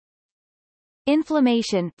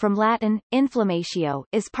Inflammation, from Latin, inflammatio,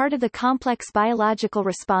 is part of the complex biological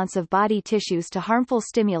response of body tissues to harmful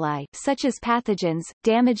stimuli, such as pathogens,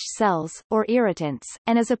 damaged cells, or irritants,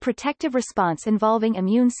 and is a protective response involving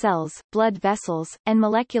immune cells, blood vessels, and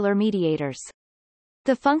molecular mediators.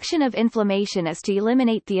 The function of inflammation is to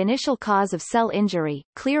eliminate the initial cause of cell injury,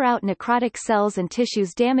 clear out necrotic cells and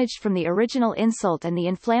tissues damaged from the original insult and the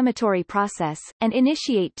inflammatory process, and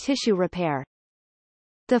initiate tissue repair.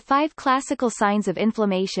 The 5 classical signs of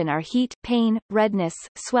inflammation are heat, pain, redness,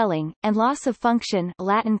 swelling, and loss of function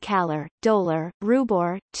Latin calor, dolor,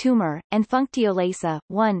 rubor, tumor, and functiolasa.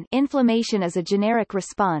 1. Inflammation is a generic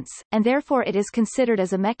response, and therefore it is considered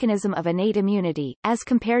as a mechanism of innate immunity, as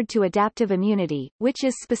compared to adaptive immunity, which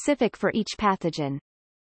is specific for each pathogen.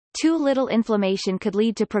 Too little inflammation could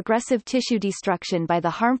lead to progressive tissue destruction by the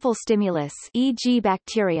harmful stimulus, e.g.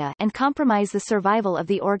 bacteria, and compromise the survival of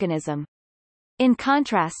the organism. In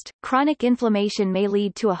contrast, chronic inflammation may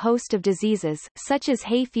lead to a host of diseases, such as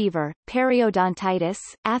hay fever, periodontitis,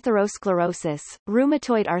 atherosclerosis,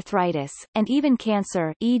 rheumatoid arthritis, and even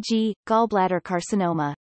cancer, e.g., gallbladder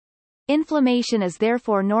carcinoma. Inflammation is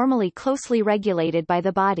therefore normally closely regulated by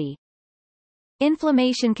the body.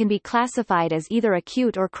 Inflammation can be classified as either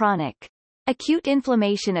acute or chronic. Acute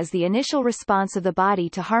inflammation is the initial response of the body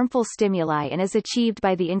to harmful stimuli and is achieved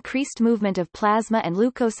by the increased movement of plasma and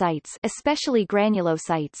leukocytes, especially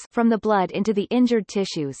granulocytes, from the blood into the injured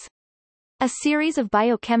tissues. A series of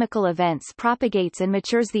biochemical events propagates and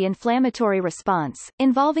matures the inflammatory response,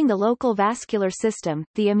 involving the local vascular system,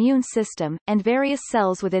 the immune system, and various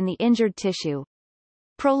cells within the injured tissue.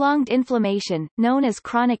 Prolonged inflammation, known as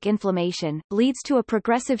chronic inflammation, leads to a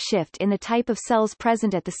progressive shift in the type of cells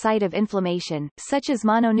present at the site of inflammation, such as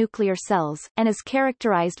mononuclear cells, and is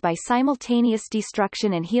characterized by simultaneous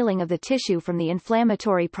destruction and healing of the tissue from the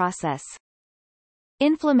inflammatory process.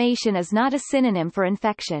 Inflammation is not a synonym for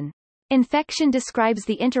infection. Infection describes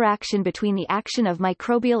the interaction between the action of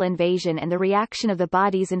microbial invasion and the reaction of the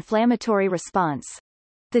body's inflammatory response.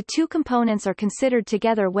 The two components are considered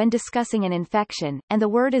together when discussing an infection, and the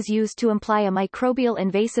word is used to imply a microbial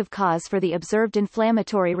invasive cause for the observed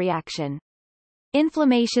inflammatory reaction.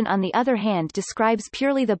 Inflammation, on the other hand, describes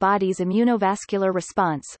purely the body's immunovascular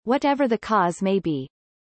response, whatever the cause may be.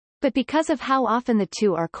 But because of how often the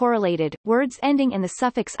two are correlated, words ending in the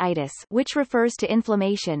suffix -itis, which refers to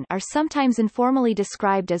inflammation, are sometimes informally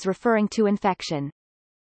described as referring to infection.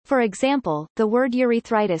 For example, the word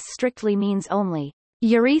urethritis strictly means only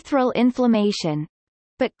urethral inflammation,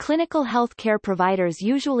 but clinical health care providers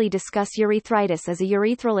usually discuss urethritis as a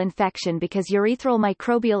urethral infection because urethral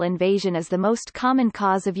microbial invasion is the most common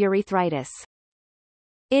cause of urethritis.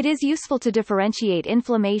 It is useful to differentiate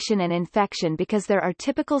inflammation and infection because there are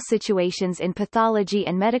typical situations in pathology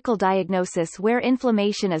and medical diagnosis where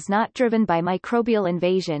inflammation is not driven by microbial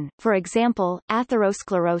invasion, for example,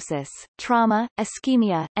 atherosclerosis, trauma,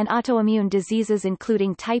 ischemia, and autoimmune diseases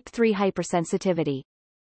including type 3 hypersensitivity.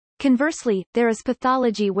 Conversely, there is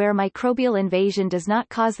pathology where microbial invasion does not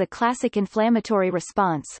cause the classic inflammatory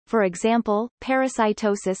response, for example,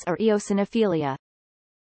 parasitosis or eosinophilia.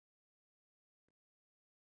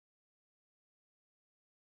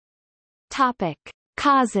 Topic: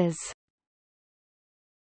 Causes.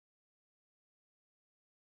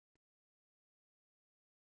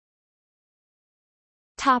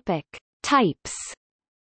 Topic: Types.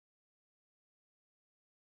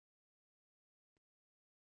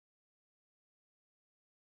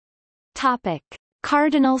 Topic: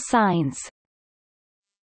 Cardinal signs.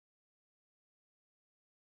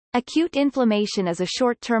 Acute inflammation is a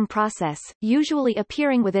short-term process, usually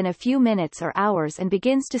appearing within a few minutes or hours and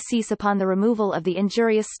begins to cease upon the removal of the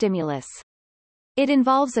injurious stimulus. It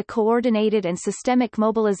involves a coordinated and systemic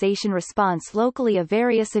mobilization response locally of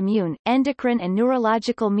various immune, endocrine and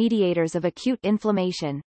neurological mediators of acute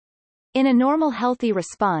inflammation. In a normal healthy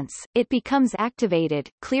response, it becomes activated,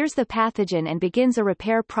 clears the pathogen and begins a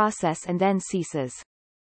repair process and then ceases.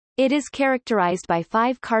 It is characterized by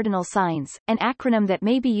 5 cardinal signs. An acronym that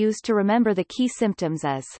may be used to remember the key symptoms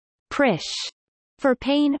is PRISH for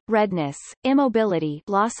pain, redness, immobility,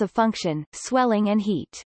 loss of function, swelling and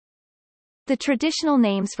heat. The traditional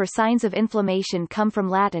names for signs of inflammation come from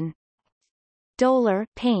Latin: dolor,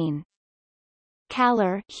 pain;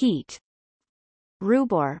 calor, heat;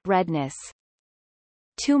 rubor, redness;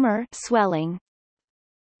 tumor, swelling;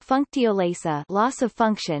 functiolasa, loss of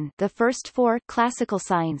function. The first 4 classical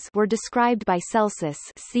signs were described by Celsus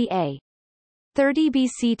ca. 30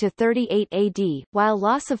 BC to 38 AD, while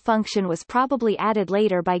loss of function was probably added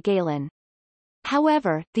later by Galen.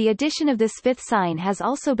 However, the addition of this fifth sign has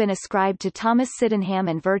also been ascribed to Thomas Sydenham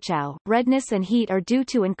and Virchow. Redness and heat are due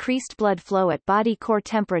to increased blood flow at body core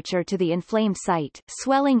temperature to the inflamed site.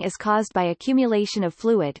 Swelling is caused by accumulation of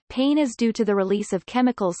fluid. Pain is due to the release of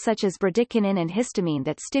chemicals such as bradykinin and histamine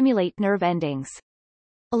that stimulate nerve endings.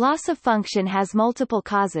 Loss of function has multiple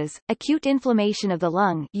causes. Acute inflammation of the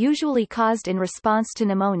lung, usually caused in response to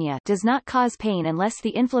pneumonia, does not cause pain unless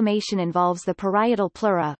the inflammation involves the parietal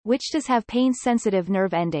pleura, which does have pain-sensitive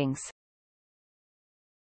nerve endings.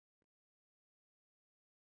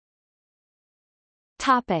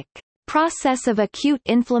 Topic: Process of acute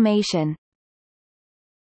inflammation.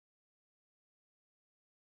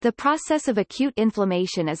 The process of acute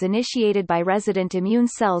inflammation is initiated by resident immune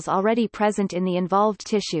cells already present in the involved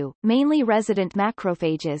tissue, mainly resident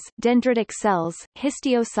macrophages, dendritic cells,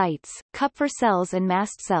 histiocytes, Kupffer cells and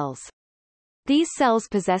mast cells. These cells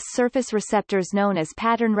possess surface receptors known as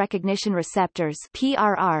pattern recognition receptors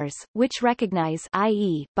 (PRRs), which recognize,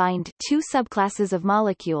 i.e., bind, two subclasses of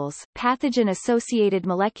molecules, pathogen-associated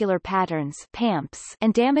molecular patterns (PAMPs)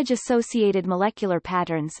 and damage-associated molecular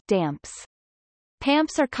patterns (DAMPs).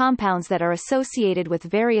 PAMPs are compounds that are associated with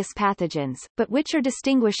various pathogens, but which are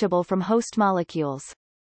distinguishable from host molecules.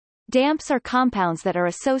 DAMPs are compounds that are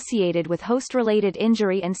associated with host-related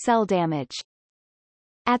injury and cell damage.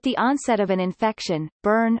 At the onset of an infection,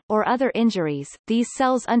 burn, or other injuries, these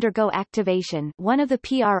cells undergo activation. One of the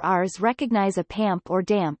PRRs recognize a PAMP or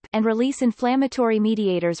DAMP and release inflammatory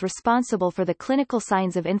mediators responsible for the clinical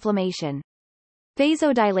signs of inflammation.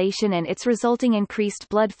 Vasodilation and its resulting increased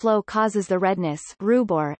blood flow causes the redness,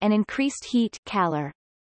 rubor, and increased heat, calor.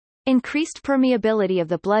 Increased permeability of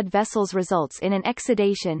the blood vessels results in an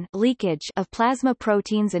exudation, leakage, of plasma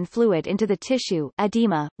proteins and fluid into the tissue,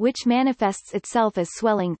 edema, which manifests itself as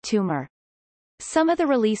swelling, tumor. Some of the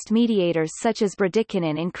released mediators such as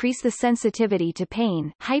bradykinin increase the sensitivity to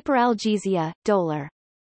pain, hyperalgesia, dolor.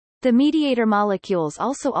 The mediator molecules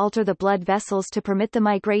also alter the blood vessels to permit the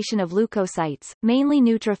migration of leukocytes, mainly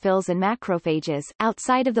neutrophils and macrophages,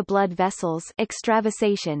 outside of the blood vessels,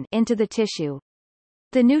 extravasation, into the tissue.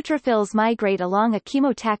 The neutrophils migrate along a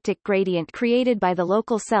chemotactic gradient created by the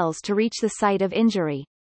local cells to reach the site of injury.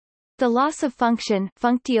 The loss of function,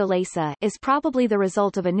 functiolasa, is probably the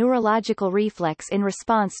result of a neurological reflex in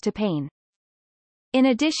response to pain. In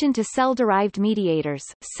addition to cell-derived mediators,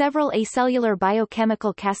 several acellular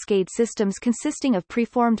biochemical cascade systems consisting of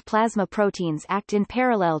preformed plasma proteins act in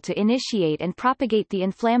parallel to initiate and propagate the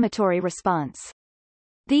inflammatory response.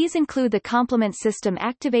 These include the complement system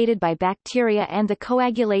activated by bacteria and the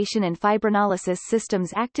coagulation and fibrinolysis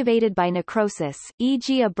systems activated by necrosis,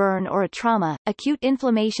 e.g. a burn or a trauma. Acute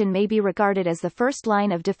inflammation may be regarded as the first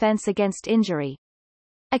line of defense against injury.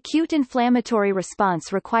 Acute inflammatory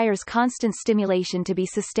response requires constant stimulation to be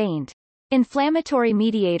sustained. Inflammatory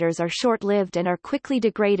mediators are short-lived and are quickly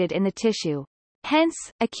degraded in the tissue. Hence,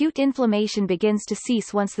 acute inflammation begins to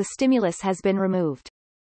cease once the stimulus has been removed.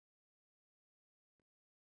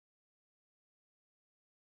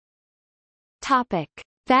 Topic: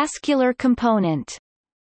 Vascular component.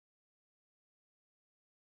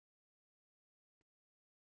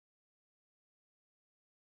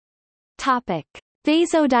 Topic: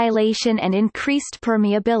 Vasodilation and increased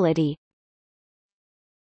permeability.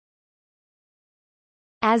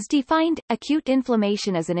 As defined, acute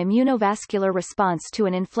inflammation is an immunovascular response to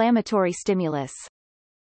an inflammatory stimulus.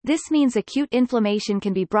 This means acute inflammation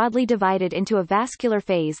can be broadly divided into a vascular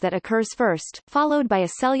phase that occurs first, followed by a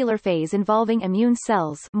cellular phase involving immune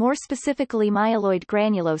cells, more specifically myeloid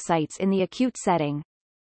granulocytes in the acute setting.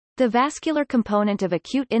 The vascular component of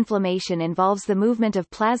acute inflammation involves the movement of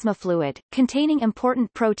plasma fluid, containing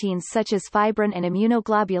important proteins such as fibrin and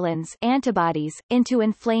immunoglobulins, antibodies, into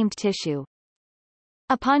inflamed tissue.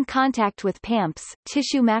 Upon contact with PAMPs,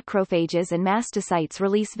 tissue macrophages and mastocytes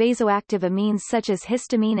release vasoactive amines such as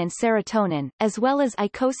histamine and serotonin, as well as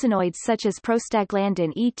eicosanoids such as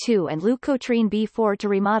prostaglandin E2 and leukotriene B4 to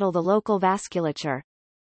remodel the local vasculature.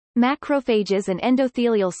 Macrophages and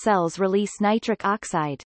endothelial cells release nitric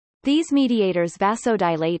oxide. These mediators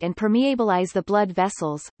vasodilate and permeabilize the blood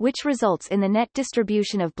vessels, which results in the net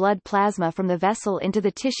distribution of blood plasma from the vessel into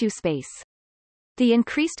the tissue space. The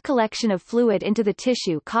increased collection of fluid into the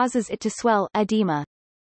tissue causes it to swell, edema.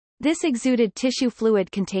 This exuded tissue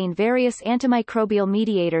fluid contain various antimicrobial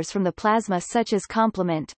mediators from the plasma such as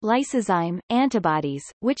complement, lysozyme, antibodies,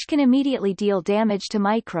 which can immediately deal damage to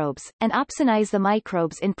microbes, and opsonize the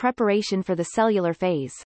microbes in preparation for the cellular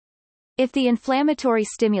phase. If the inflammatory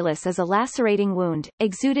stimulus is a lacerating wound,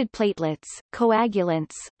 exuded platelets,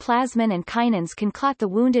 coagulants, plasmin and kinins can clot the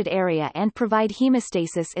wounded area and provide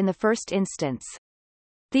hemostasis in the first instance.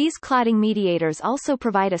 These clotting mediators also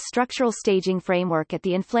provide a structural staging framework at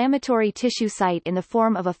the inflammatory tissue site in the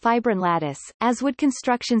form of a fibrin lattice, as would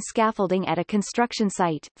construction scaffolding at a construction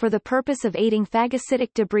site, for the purpose of aiding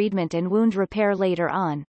phagocytic debridement and wound repair later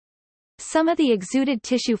on. Some of the exuded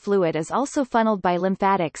tissue fluid is also funneled by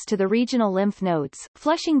lymphatics to the regional lymph nodes,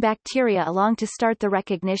 flushing bacteria along to start the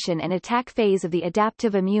recognition and attack phase of the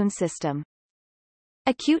adaptive immune system.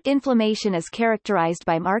 Acute inflammation is characterized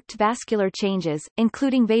by marked vascular changes,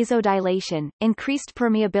 including vasodilation, increased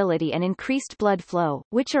permeability and increased blood flow,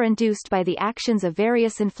 which are induced by the actions of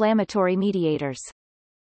various inflammatory mediators.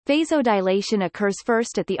 Vasodilation occurs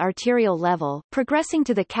first at the arterial level, progressing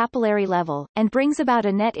to the capillary level, and brings about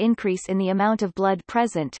a net increase in the amount of blood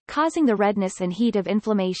present, causing the redness and heat of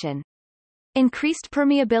inflammation. Increased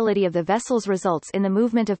permeability of the vessels results in the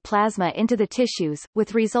movement of plasma into the tissues,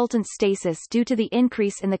 with resultant stasis due to the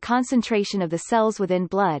increase in the concentration of the cells within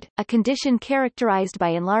blood, a condition characterized by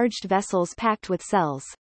enlarged vessels packed with cells.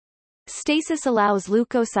 Stasis allows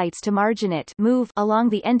leukocytes to marginate move along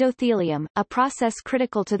the endothelium, a process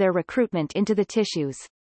critical to their recruitment into the tissues.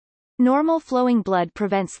 Normal flowing blood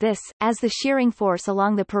prevents this, as the shearing force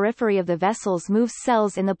along the periphery of the vessels moves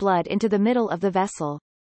cells in the blood into the middle of the vessel.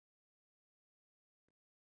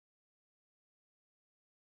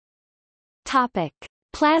 Topic: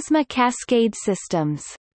 Plasma cascade systems.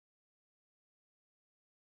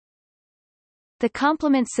 The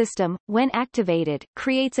complement system, when activated,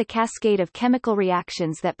 creates a cascade of chemical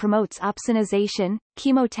reactions that promotes opsonization,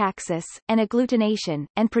 chemotaxis, and agglutination,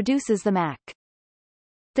 and produces the MAC.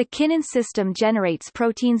 The kinin system generates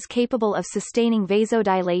proteins capable of sustaining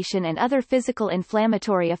vasodilation and other physical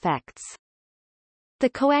inflammatory effects. The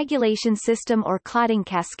coagulation system or clotting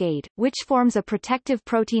cascade, which forms a protective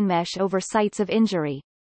protein mesh over sites of injury.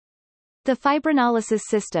 The fibrinolysis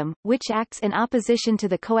system, which acts in opposition to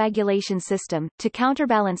the coagulation system, to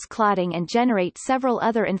counterbalance clotting and generate several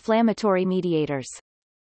other inflammatory mediators.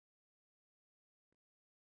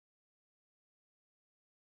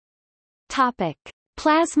 Topic: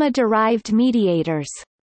 Plasma-derived mediators.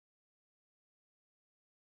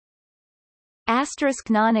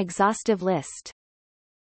 Asterisk non-exhaustive list.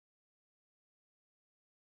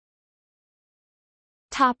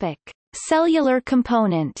 Topic: Cellular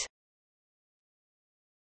component.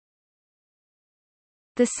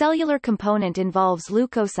 The cellular component involves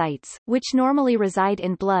leukocytes, which normally reside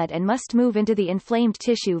in blood and must move into the inflamed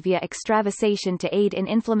tissue via extravasation to aid in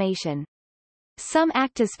inflammation. Some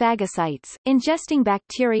act as phagocytes, ingesting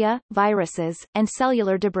bacteria, viruses, and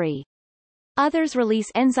cellular debris. Others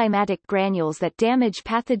release enzymatic granules that damage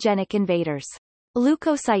pathogenic invaders.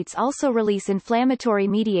 Leukocytes also release inflammatory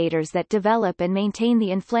mediators that develop and maintain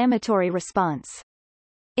the inflammatory response.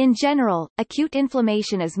 In general, acute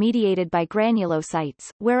inflammation is mediated by granulocytes,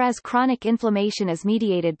 whereas chronic inflammation is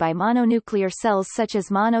mediated by mononuclear cells such as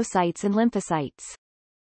monocytes and lymphocytes.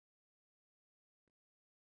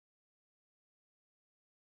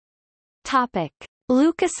 Topic: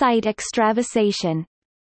 Leukocyte extravasation.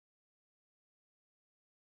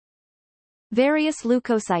 Various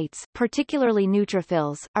leukocytes, particularly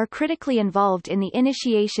neutrophils, are critically involved in the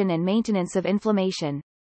initiation and maintenance of inflammation.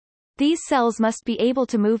 These cells must be able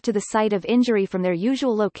to move to the site of injury from their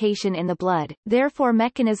usual location in the blood, therefore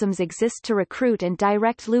mechanisms exist to recruit and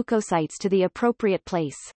direct leukocytes to the appropriate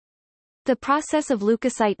place. The process of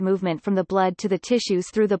leukocyte movement from the blood to the tissues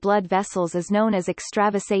through the blood vessels is known as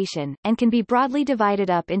extravasation, and can be broadly divided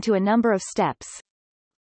up into a number of steps.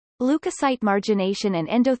 Leukocyte margination and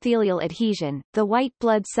endothelial adhesion. The white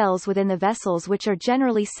blood cells within the vessels, which are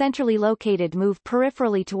generally centrally located, move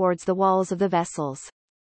peripherally towards the walls of the vessels.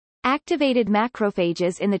 Activated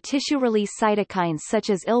macrophages in the tissue release cytokines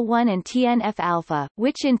such as IL-1 and TNF-alpha,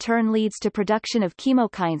 which in turn leads to production of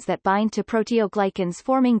chemokines that bind to proteoglycans,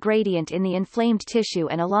 forming gradient in the inflamed tissue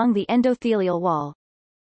and along the endothelial wall.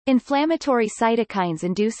 Inflammatory cytokines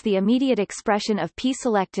induce the immediate expression of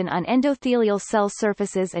P-selectin on endothelial cell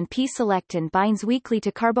surfaces, and P-selectin binds weakly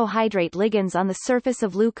to carbohydrate ligands on the surface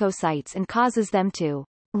of leukocytes and causes them to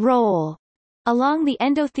roll along the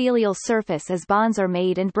endothelial surface as bonds are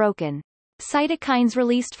made and broken. Cytokines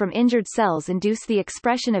released from injured cells induce the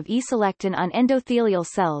expression of E-selectin on endothelial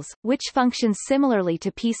cells, which functions similarly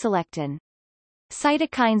to P-selectin.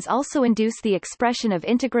 Cytokines also induce the expression of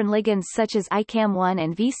integrin ligands such as ICAM1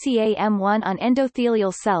 and VCAM1 on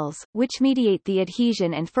endothelial cells, which mediate the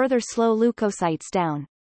adhesion and further slow leukocytes down.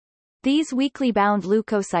 These weakly bound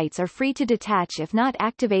leukocytes are free to detach if not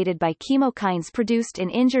activated by chemokines produced in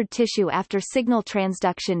injured tissue after signal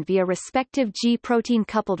transduction via respective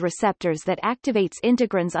G-protein-coupled receptors that activates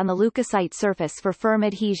integrins on the leukocyte surface for firm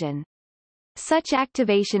adhesion. Such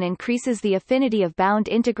activation increases the affinity of bound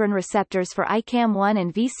integrin receptors for ICAM1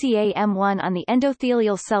 and VCAM1 on the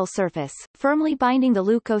endothelial cell surface, firmly binding the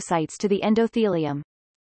leukocytes to the endothelium.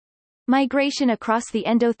 Migration across the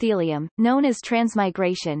endothelium, known as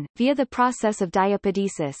transmigration, via the process of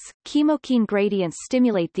diapedesis, chemokine gradients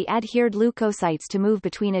stimulate the adhered leukocytes to move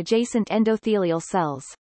between adjacent endothelial cells.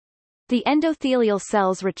 The endothelial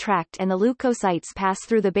cells retract and the leukocytes pass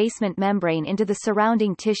through the basement membrane into the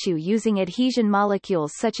surrounding tissue using adhesion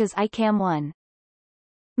molecules such as ICAM1.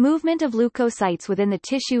 Movement of leukocytes within the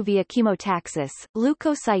tissue via chemotaxis.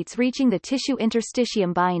 Leukocytes reaching the tissue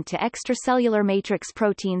interstitium bind to extracellular matrix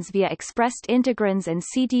proteins via expressed integrins and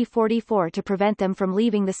CD44 to prevent them from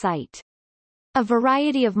leaving the site. A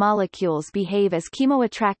variety of molecules behave as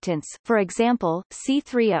chemoattractants, for example,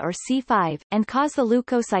 C3A or C5, and cause the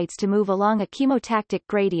leukocytes to move along a chemotactic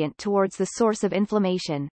gradient towards the source of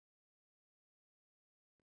inflammation.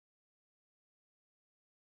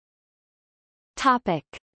 Topic: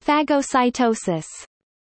 Phagocytosis.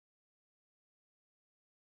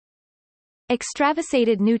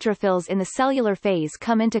 Extravasated neutrophils in the cellular phase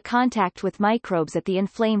come into contact with microbes at the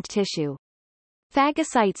inflamed tissue.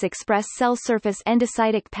 Phagocytes express cell surface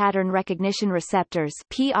endocytic pattern recognition receptors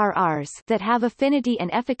 (PRRs) that have affinity and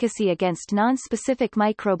efficacy against non-specific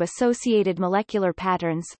microbe-associated molecular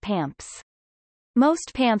patterns (PAMPs).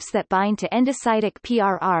 Most PAMPs that bind to endocytic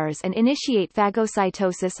PRRs and initiate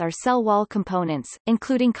phagocytosis are cell wall components,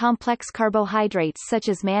 including complex carbohydrates such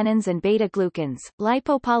as mannans and beta-glucans,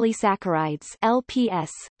 lipopolysaccharides (LPS),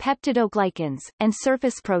 peptidoglycans, and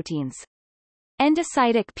surface proteins.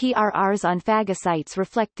 Endocytic PRRs on phagocytes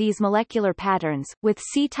reflect these molecular patterns, with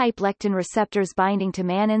C-type lectin receptors binding to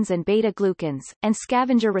mannans and beta-glucans, and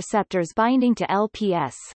scavenger receptors binding to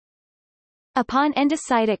LPS. Upon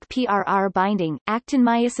endocytic PRR binding,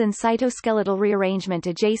 actin-myosin cytoskeletal rearrangement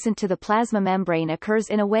adjacent to the plasma membrane occurs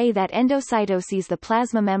in a way that endocytoses the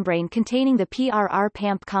plasma membrane containing the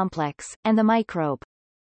PRR-PAMP complex, and the microbe.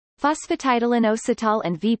 Phosphatidylinositol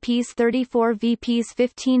and VPs34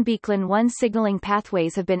 VPs15 Beaclin-1 signaling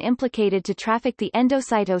pathways have been implicated to traffic the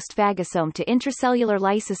endocytosed phagosome to intracellular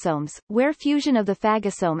lysosomes, where fusion of the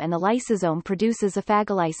phagosome and the lysosome produces a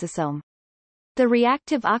phagolysosome. The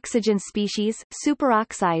reactive oxygen species,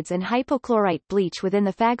 superoxides and hypochlorite bleach within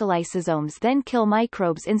the phagolysosomes then kill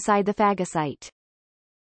microbes inside the phagocyte.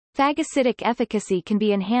 Phagocytic efficacy can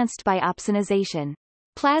be enhanced by opsonization.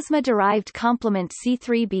 Plasma-derived complement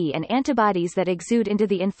C3b and antibodies that exude into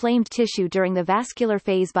the inflamed tissue during the vascular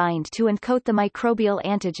phase bind to and coat the microbial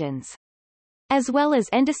antigens. As well as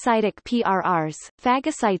endocytic PRRs,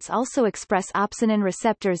 phagocytes also express opsonin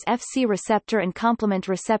receptors Fc receptor and complement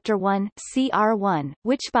receptor 1, CR1,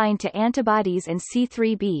 which bind to antibodies and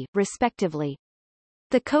C3b, respectively.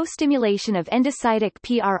 The co-stimulation of endocytic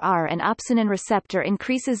PRR and opsonin receptor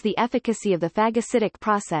increases the efficacy of the phagocytic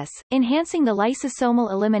process, enhancing the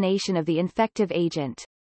lysosomal elimination of the infective agent.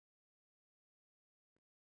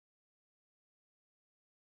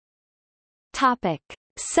 Topic: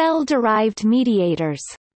 Cell-derived mediators.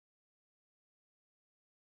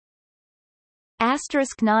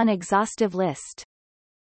 Asterisk non-exhaustive list.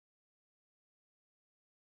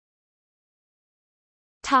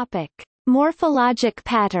 Topic: Morphologic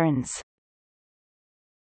patterns.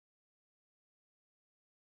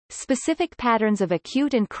 Specific patterns of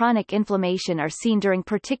acute and chronic inflammation are seen during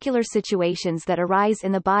particular situations that arise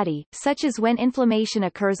in the body, such as when inflammation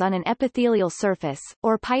occurs on an epithelial surface,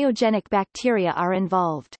 or pyogenic bacteria are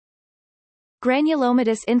involved.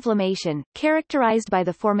 Granulomatous inflammation, characterized by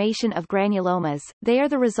the formation of granulomas, they are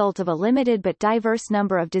the result of a limited but diverse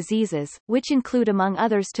number of diseases, which include among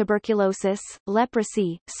others tuberculosis,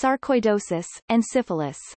 leprosy, sarcoidosis, and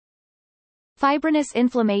syphilis. Fibrinous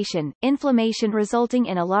inflammation, inflammation resulting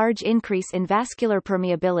in a large increase in vascular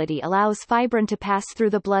permeability allows fibrin to pass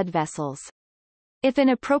through the blood vessels. If an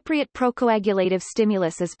appropriate procoagulative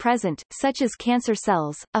stimulus is present, such as cancer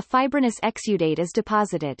cells, a fibrinous exudate is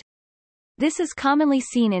deposited. This is commonly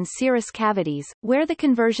seen in serous cavities, where the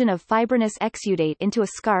conversion of fibrinous exudate into a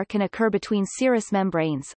scar can occur between serous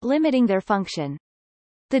membranes, limiting their function.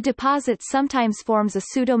 The deposit sometimes forms a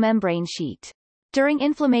pseudomembrane sheet. During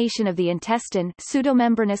inflammation of the intestine,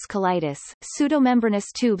 pseudomembranous colitis, pseudomembranous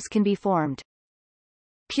tubes can be formed.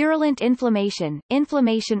 Purulent inflammation,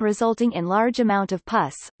 inflammation resulting in large amount of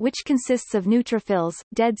pus, which consists of neutrophils,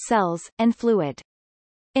 dead cells, and fluid.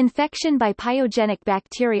 Infection by pyogenic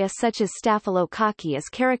bacteria such as staphylococci is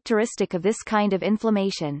characteristic of this kind of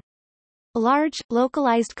inflammation. Large,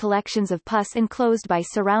 localized collections of pus enclosed by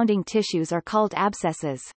surrounding tissues are called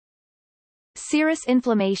abscesses. Serous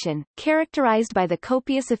inflammation, characterized by the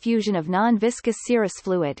copious effusion of non-viscous serous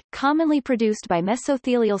fluid, commonly produced by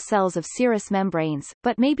mesothelial cells of serous membranes,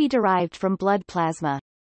 but may be derived from blood plasma.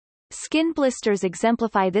 Skin blisters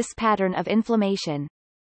exemplify this pattern of inflammation.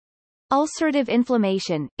 Ulcerative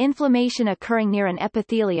inflammation, inflammation occurring near an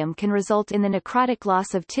epithelium can result in the necrotic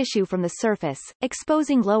loss of tissue from the surface,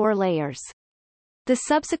 exposing lower layers. The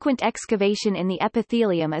subsequent excavation in the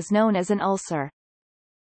epithelium is known as an ulcer.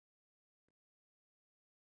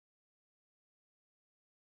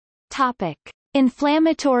 Topic: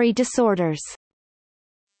 Inflammatory disorders.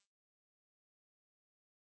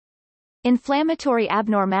 Inflammatory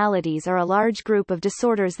abnormalities are a large group of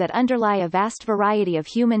disorders that underlie a vast variety of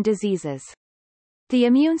human diseases. The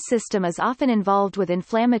immune system is often involved with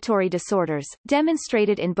inflammatory disorders,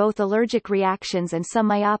 demonstrated in both allergic reactions and some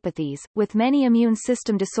myopathies, with many immune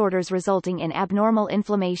system disorders resulting in abnormal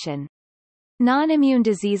inflammation. Non-immune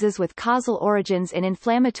diseases with causal origins in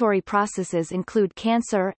inflammatory processes include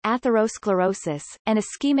cancer, atherosclerosis, and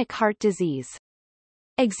ischemic heart disease.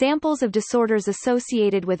 Examples of disorders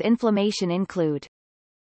associated with inflammation include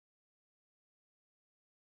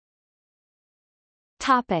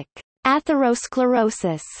Topic: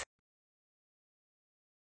 Atherosclerosis.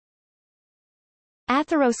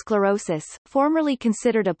 Atherosclerosis, formerly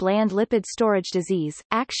considered a bland lipid storage disease,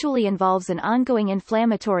 actually involves an ongoing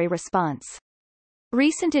inflammatory response.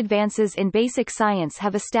 Recent advances in basic science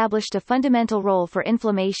have established a fundamental role for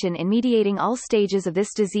inflammation in mediating all stages of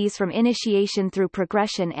this disease from initiation through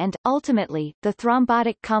progression and, ultimately, the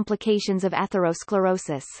thrombotic complications of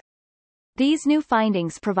atherosclerosis. These new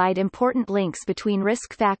findings provide important links between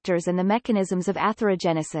risk factors and the mechanisms of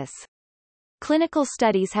atherogenesis. Clinical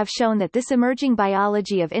studies have shown that this emerging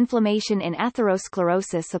biology of inflammation in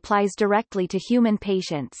atherosclerosis applies directly to human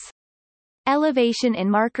patients. Elevation in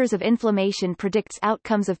markers of inflammation predicts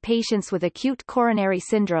outcomes of patients with acute coronary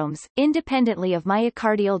syndromes, independently of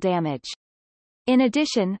myocardial damage. In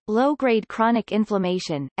addition, low-grade chronic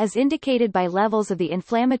inflammation, as indicated by levels of the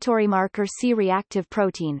inflammatory marker C-reactive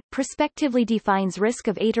protein, prospectively defines risk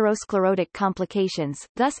of atherosclerotic complications,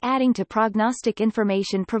 thus adding to prognostic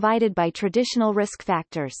information provided by traditional risk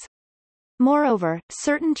factors. Moreover,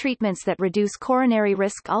 certain treatments that reduce coronary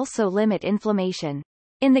risk also limit inflammation.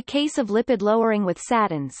 In the case of lipid lowering with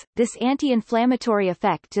statins, this anti-inflammatory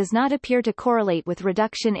effect does not appear to correlate with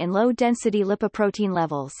reduction in low-density lipoprotein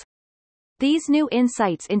levels. These new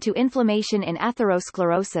insights into inflammation in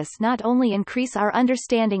atherosclerosis not only increase our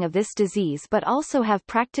understanding of this disease but also have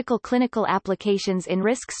practical clinical applications in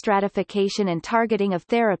risk stratification and targeting of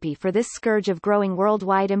therapy for this scourge of growing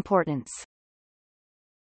worldwide importance.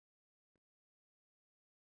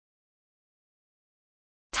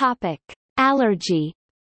 Topic: Allergy.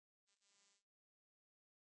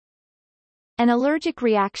 An allergic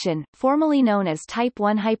reaction, formerly known as type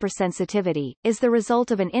 1 hypersensitivity, is the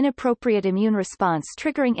result of an inappropriate immune response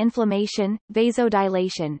triggering inflammation,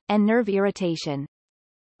 vasodilation, and nerve irritation.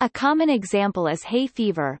 A common example is hay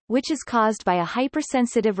fever, which is caused by a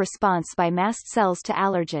hypersensitive response by mast cells to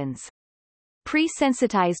allergens.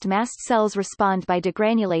 Pre-sensitized mast cells respond by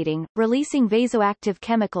degranulating, releasing vasoactive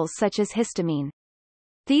chemicals such as histamine.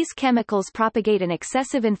 These chemicals propagate an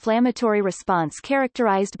excessive inflammatory response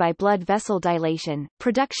characterized by blood vessel dilation,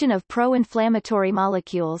 production of pro-inflammatory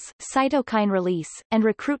molecules, cytokine release, and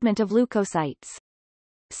recruitment of leukocytes.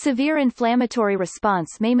 Severe inflammatory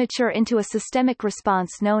response may mature into a systemic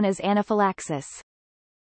response known as anaphylaxis.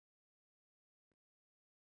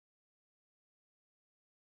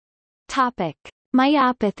 Topic: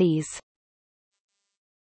 Myopathies.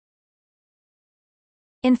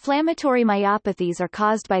 Inflammatory myopathies are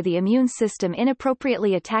caused by the immune system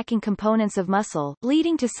inappropriately attacking components of muscle,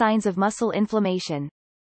 leading to signs of muscle inflammation.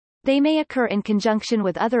 They may occur in conjunction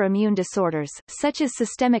with other immune disorders, such as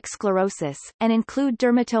systemic sclerosis, and include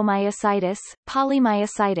dermatomyositis,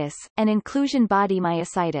 polymyositis, and inclusion body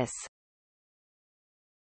myositis.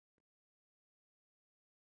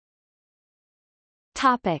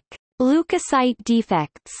 Topic: Leukocyte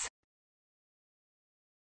defects.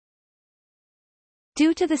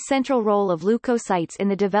 Due to the central role of leukocytes in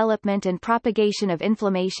the development and propagation of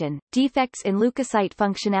inflammation, defects in leukocyte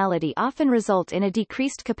functionality often result in a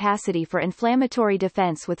decreased capacity for inflammatory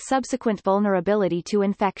defense with subsequent vulnerability to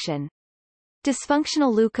infection.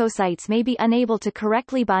 Dysfunctional leukocytes may be unable to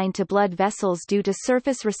correctly bind to blood vessels due to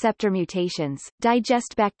surface receptor mutations,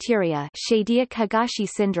 digest bacteria, Shadiak-Higashi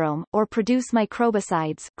syndrome, or produce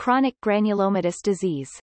microbicides, chronic granulomatous disease.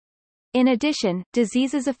 In addition,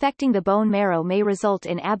 diseases affecting the bone marrow may result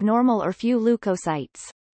in abnormal or few leukocytes.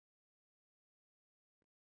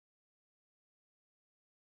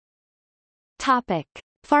 Topic: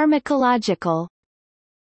 Pharmacological.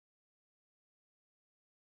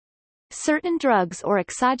 Certain drugs or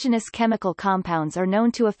exogenous chemical compounds are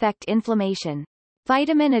known to affect inflammation.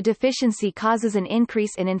 Vitamin A deficiency causes an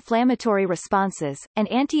increase in inflammatory responses, and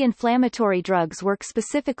anti-inflammatory drugs work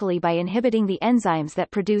specifically by inhibiting the enzymes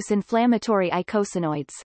that produce inflammatory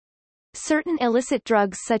eicosanoids. Certain illicit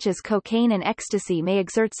drugs such as cocaine and ecstasy may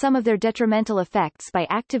exert some of their detrimental effects by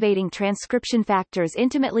activating transcription factors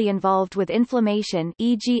intimately involved with inflammation,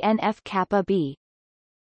 e.g. NF-kappa B.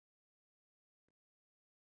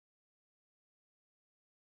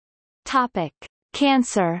 Topic: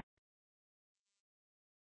 Cancer.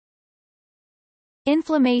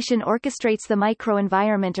 Inflammation orchestrates the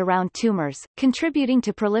microenvironment around tumors, contributing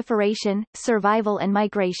to proliferation, survival and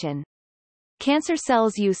migration. Cancer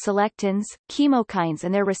cells use selectins, chemokines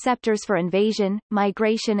and their receptors for invasion,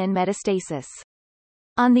 migration and metastasis.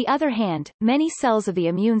 On the other hand, many cells of the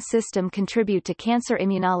immune system contribute to cancer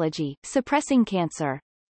immunology, suppressing cancer.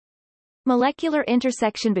 Molecular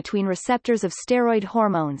intersection between receptors of steroid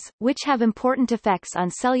hormones, which have important effects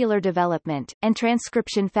on cellular development, and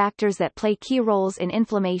transcription factors that play key roles in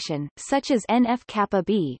inflammation, such as NF-kappa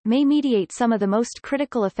B, may mediate some of the most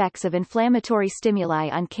critical effects of inflammatory stimuli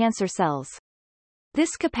on cancer cells.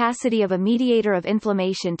 This capacity of a mediator of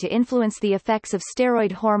inflammation to influence the effects of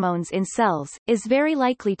steroid hormones in cells, is very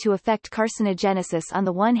likely to affect carcinogenesis on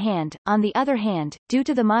the one hand. On the other hand, due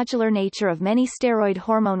to the modular nature of many steroid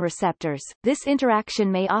hormone receptors, this interaction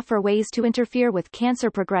may offer ways to interfere with cancer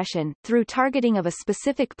progression, through targeting of a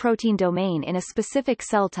specific protein domain in a specific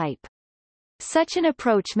cell type. Such an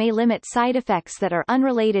approach may limit side effects that are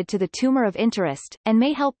unrelated to the tumor of interest, and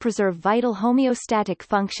may help preserve vital homeostatic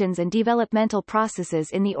functions and developmental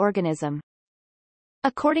processes in the organism.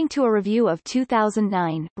 According to a review of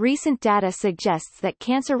 2009, recent data suggests that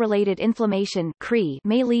cancer-related inflammation (CRE)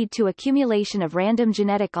 may lead to accumulation of random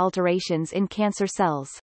genetic alterations in cancer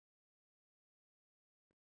cells.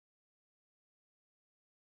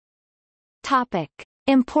 Topic: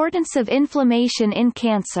 Importance of inflammation in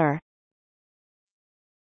cancer.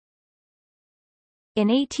 In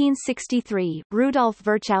 1863, Rudolf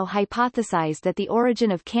Virchow hypothesized that the origin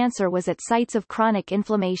of cancer was at sites of chronic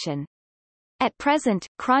inflammation. At present,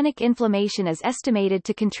 chronic inflammation is estimated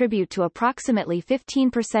to contribute to approximately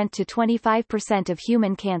 15% to 25% of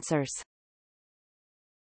human cancers.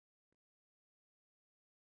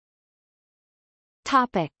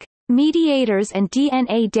 Topic: Mediators and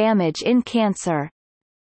DNA damage in cancer.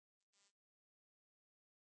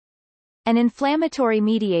 An inflammatory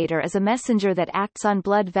mediator is a messenger that acts on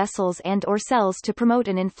blood vessels and/or cells to promote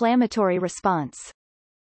an inflammatory response.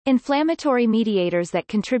 Inflammatory mediators that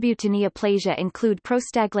contribute to neoplasia include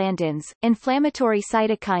prostaglandins, inflammatory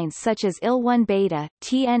cytokines such as IL-1 beta,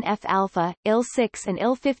 TNF-alpha, IL-6 and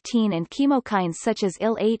IL-15 and chemokines such as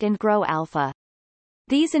IL-8 and GRO-alpha.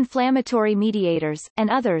 These inflammatory mediators, and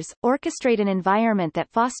others, orchestrate an environment that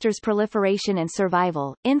fosters proliferation and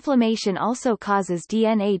survival. Inflammation also causes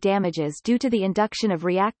DNA damages due to the induction of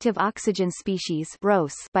reactive oxygen species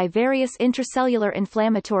 (ROS) by various intracellular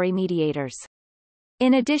inflammatory mediators.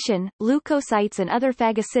 In addition, leukocytes and other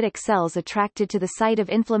phagocytic cells attracted to the site of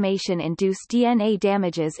inflammation induce DNA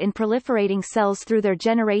damages in proliferating cells through their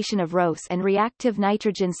generation of ROS and reactive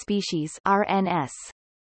nitrogen species (RNS).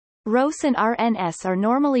 ROS and RNS are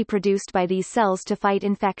normally produced by these cells to fight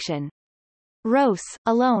infection. ROS,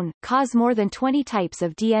 alone, cause more than 20 types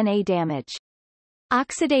of DNA damage.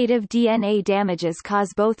 Oxidative DNA damages cause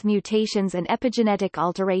both mutations and epigenetic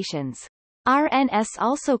alterations. RNS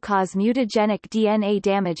also cause mutagenic DNA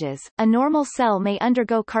damages. A normal cell may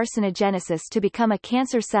undergo carcinogenesis to become a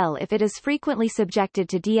cancer cell if it is frequently subjected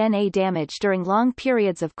to DNA damage during long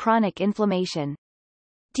periods of chronic inflammation.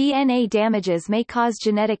 DNA damages may cause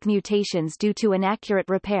genetic mutations due to inaccurate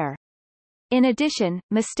repair. In addition,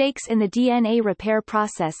 mistakes in the DNA repair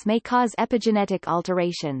process may cause epigenetic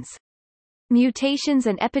alterations. Mutations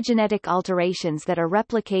and epigenetic alterations that are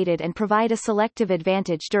replicated and provide a selective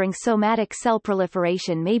advantage during somatic cell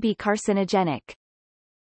proliferation may be carcinogenic.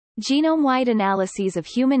 Genome-wide analyses of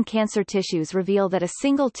human cancer tissues reveal that a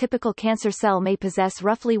single typical cancer cell may possess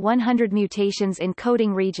roughly 100 mutations in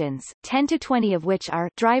coding regions, 10 to 20 of which are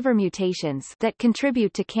driver mutations that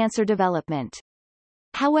contribute to cancer development.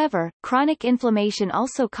 However, chronic inflammation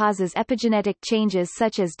also causes epigenetic changes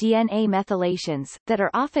such as DNA methylations, that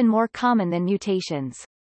are often more common than mutations.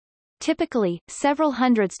 Typically, several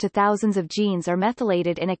hundreds to thousands of genes are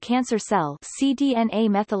methylated in a cancer cell. See DNA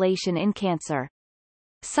methylation in cancer.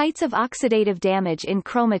 Sites of oxidative damage in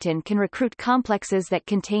chromatin can recruit complexes that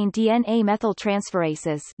contain DNA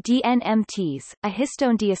methyltransferases DNMTs, a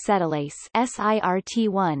histone deacetylase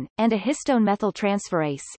SIRT1, and a histone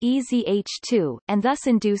methyltransferase EZH2, and thus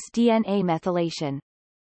induce DNA methylation.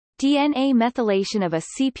 DNA methylation of a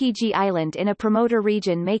CpG island in a promoter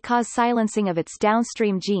region may cause silencing of its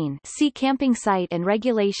downstream gene, see camping site, and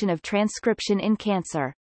regulation of transcription in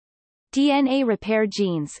cancer. DNA repair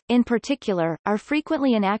genes, in particular, are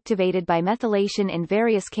frequently inactivated by methylation in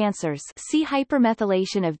various cancers, see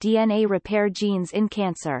hypermethylation of DNA repair genes in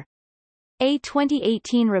cancer. A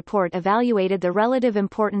 2018 report evaluated the relative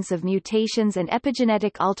importance of mutations and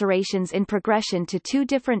epigenetic alterations in progression to two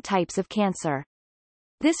different types of cancer.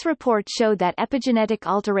 This report showed that epigenetic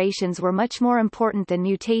alterations were much more important than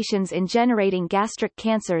mutations in generating gastric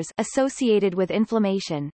cancers associated with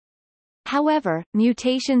inflammation. However,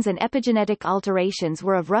 mutations and epigenetic alterations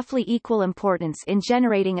were of roughly equal importance in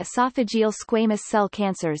generating esophageal squamous cell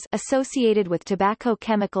cancers associated with tobacco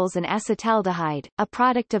chemicals and acetaldehyde, a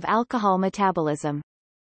product of alcohol metabolism.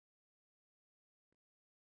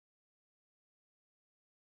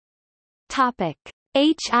 Topic: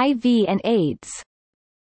 HIV and AIDS.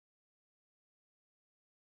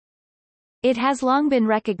 It has long been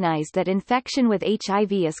recognized that infection with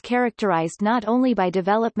HIV is characterized not only by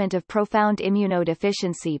development of profound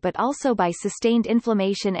immunodeficiency but also by sustained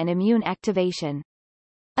inflammation and immune activation.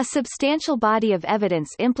 A substantial body of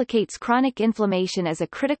evidence implicates chronic inflammation as a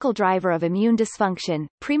critical driver of immune dysfunction,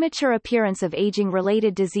 premature appearance of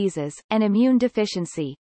aging-related diseases, and immune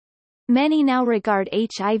deficiency. Many now regard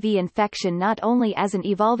HIV infection not only as an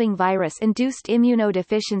evolving virus-induced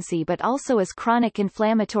immunodeficiency but also as chronic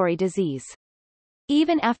inflammatory disease.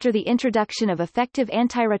 Even after the introduction of effective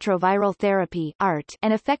antiretroviral therapy (ART)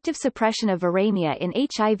 and effective suppression of viremia in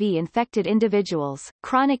HIV-infected individuals,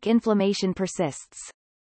 chronic inflammation persists.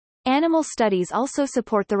 Animal studies also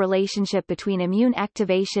support the relationship between immune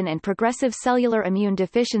activation and progressive cellular immune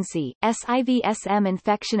deficiency. SIV-SM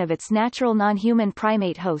infection of its natural non-human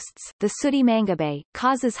primate hosts, the sooty mangabe,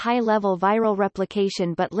 causes high-level viral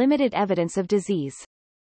replication but limited evidence of disease.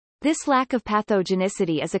 This lack of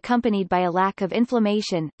pathogenicity is accompanied by a lack of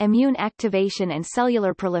inflammation, immune activation and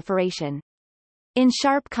cellular proliferation. In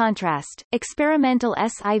sharp contrast, experimental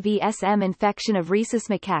SIV-SM infection of rhesus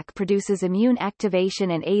macaque produces immune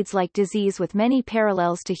activation and AIDS-like disease with many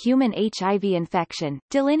parallels to human HIV infection,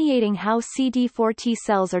 delineating how CD4 T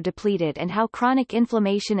cells are depleted and how chronic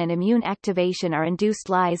inflammation and immune activation are induced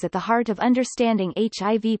lies at the heart of understanding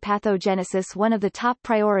HIV pathogenesis. One of the top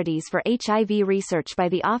priorities for HIV research by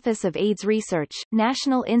the Office of AIDS Research,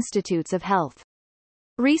 National Institutes of Health.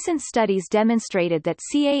 Recent studies demonstrated that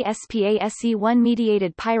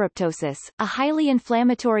caspase1-mediated pyroptosis, a highly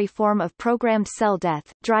inflammatory form of programmed cell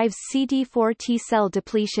death, drives CD4 T cell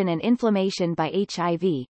depletion and inflammation by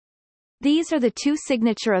HIV. These are the two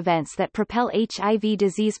signature events that propel HIV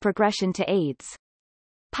disease progression to AIDS.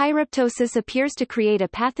 Pyroptosis appears to create a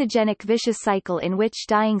pathogenic vicious cycle in which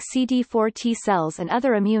dying CD4 T cells and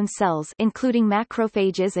other immune cells, including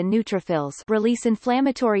macrophages and neutrophils, release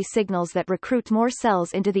inflammatory signals that recruit more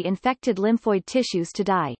cells into the infected lymphoid tissues to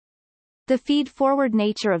die. The feed-forward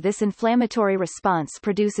nature of this inflammatory response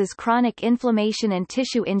produces chronic inflammation and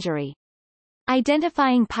tissue injury.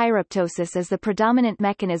 Identifying pyroptosis as the predominant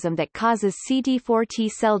mechanism that causes CD4 T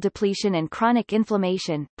cell depletion and chronic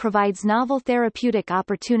inflammation provides novel therapeutic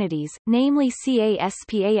opportunities, namely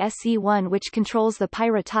caspase1, which controls the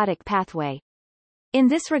pyrototic pathway. In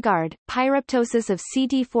this regard, pyroptosis of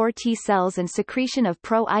CD4 T cells and secretion of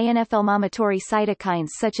pro-inflammatory cytokines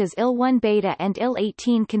such as IL-1 beta and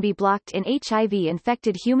IL-18 can be blocked in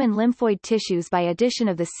HIV-infected human lymphoid tissues by addition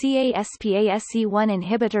of the caspase1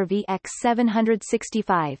 inhibitor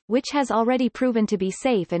VX-765, which has already proven to be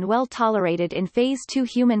safe and well tolerated in Phase 2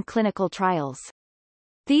 human clinical trials.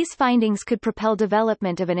 These findings could propel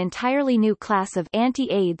development of an entirely new class of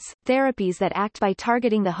anti-AIDS therapies that act by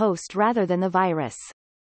targeting the host rather than the virus.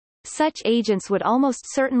 Such agents would almost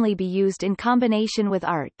certainly be used in combination with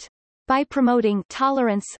ART. By promoting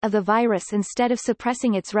tolerance of the virus instead of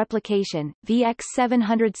suppressing its replication,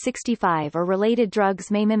 VX-765 or related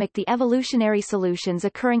drugs may mimic the evolutionary solutions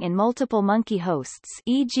occurring in multiple monkey hosts,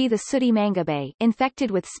 e.g. the sooty mangabe,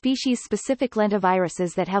 infected with species-specific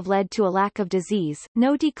lentiviruses that have led to a lack of disease,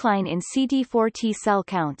 no decline in CD4 T cell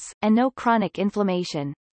counts, and no chronic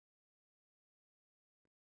inflammation.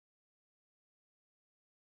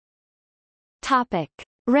 Topic: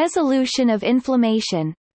 Resolution of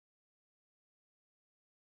inflammation.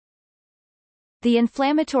 The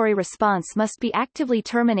inflammatory response must be actively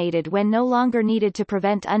terminated when no longer needed to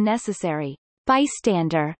prevent unnecessary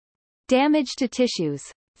bystander Damage to tissues.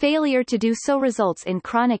 Failure to do so results in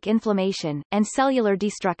chronic inflammation, and cellular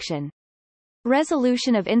destruction.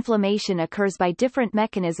 Resolution of inflammation occurs by different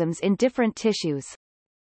mechanisms in different tissues.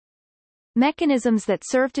 Mechanisms that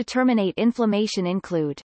serve to terminate inflammation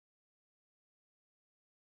include: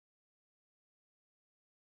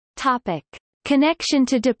 Topic. Connection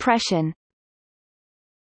to depression.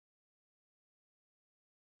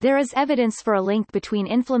 There is evidence for a link between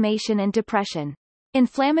inflammation and depression.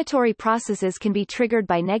 Inflammatory processes can be triggered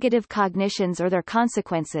by negative cognitions or their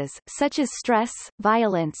consequences, such as stress,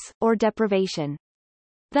 violence, or deprivation.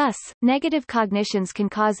 Thus, negative cognitions can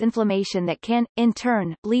cause inflammation that can, in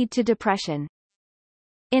turn, lead to depression.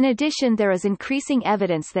 In addition, there is increasing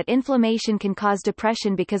evidence that inflammation can cause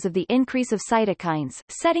depression because of the increase of cytokines,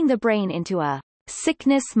 setting the brain into a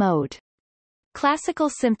sickness mode. Classical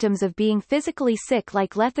symptoms of being physically sick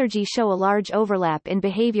like lethargy show a large overlap in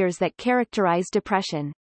behaviors that characterize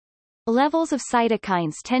depression. Levels of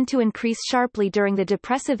cytokines tend to increase sharply during the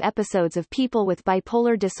depressive episodes of people with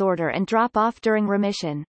bipolar disorder and drop off during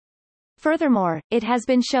remission. Furthermore, it has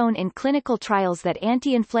been shown in clinical trials that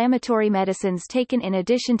anti-inflammatory medicines taken in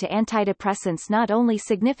addition to antidepressants not only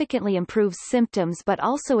significantly improves symptoms but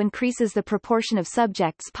also increases the proportion of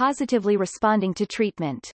subjects positively responding to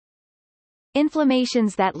treatment.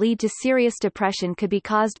 Inflammations that lead to serious depression could be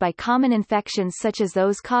caused by common infections such as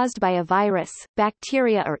those caused by a virus,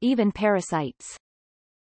 bacteria or even parasites.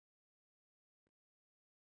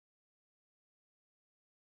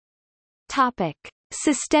 Topic.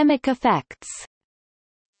 Systemic effects.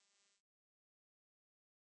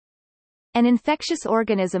 An infectious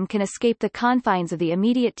organism can escape the confines of the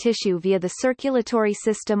immediate tissue via the circulatory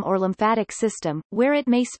system or lymphatic system, where it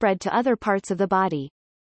may spread to other parts of the body.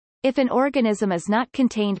 If an organism is not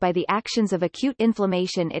contained by the actions of acute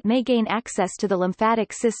inflammation, it may gain access to the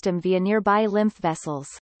lymphatic system via nearby lymph vessels.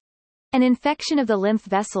 An infection of the lymph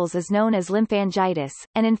vessels is known as lymphangitis.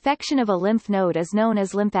 An infection of a lymph node is known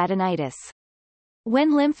as lymphadenitis.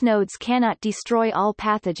 When lymph nodes cannot destroy all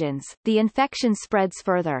pathogens, the infection spreads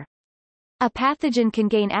further. A pathogen can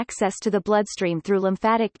gain access to the bloodstream through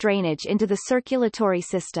lymphatic drainage into the circulatory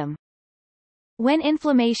system. When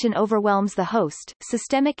inflammation overwhelms the host,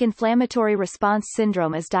 systemic inflammatory response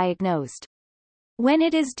syndrome is diagnosed. When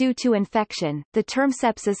it is due to infection, the term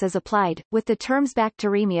sepsis is applied, with the terms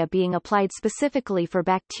bacteremia being applied specifically for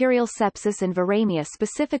bacterial sepsis and viremia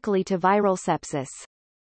specifically to viral sepsis.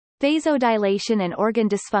 Vasodilation and organ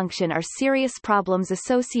dysfunction are serious problems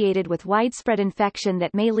associated with widespread infection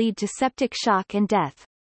that may lead to septic shock and death.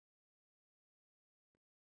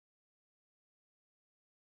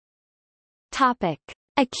 Topic.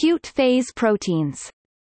 Acute-phase proteins.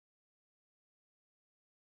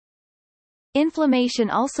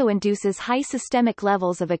 Inflammation also induces high systemic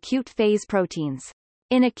levels of acute-phase proteins.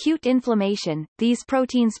 In acute inflammation, these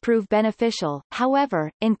proteins prove beneficial,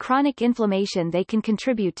 however, in chronic inflammation they can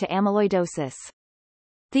contribute to amyloidosis.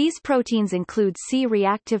 These proteins include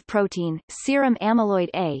C-reactive protein, serum amyloid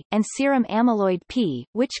A, and serum amyloid P,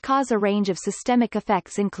 which cause a range of systemic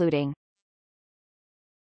effects including: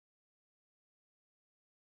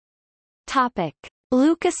 Topic.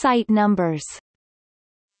 Leukocyte numbers.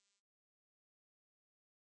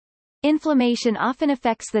 Inflammation often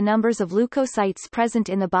affects the numbers of leukocytes present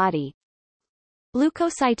in the body.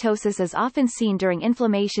 Leukocytosis is often seen during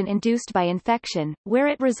inflammation induced by infection, where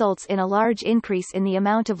it results in a large increase in the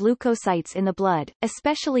amount of leukocytes in the blood,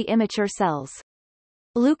 especially immature cells.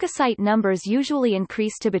 Leukocyte numbers usually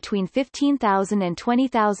increase to between 15,000 and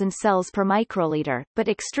 20,000 cells per microliter, but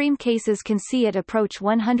extreme cases can see it approach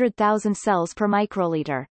 100,000 cells per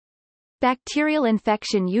microliter. Bacterial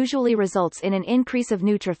infection usually results in an increase of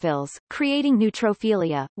neutrophils, creating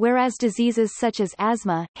neutrophilia, whereas diseases such as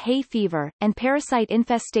asthma, hay fever, and parasite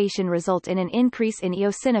infestation result in an increase in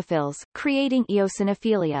eosinophils, creating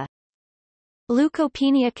eosinophilia.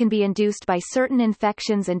 Leukopenia can be induced by certain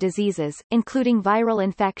infections and diseases, including viral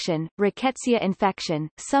infection, rickettsia infection,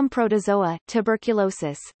 some protozoa,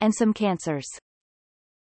 tuberculosis, and some cancers.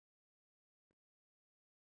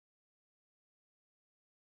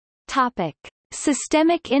 Topic.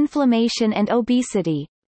 Systemic inflammation and obesity.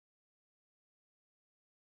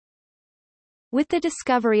 With the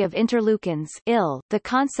discovery of interleukins (IL), the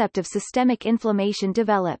concept of systemic inflammation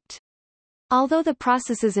developed. Although the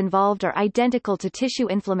processes involved are identical to tissue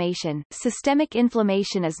inflammation, systemic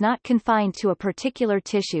inflammation is not confined to a particular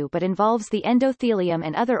tissue but involves the endothelium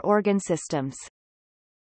and other organ systems.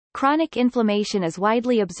 Chronic inflammation is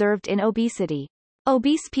widely observed in obesity.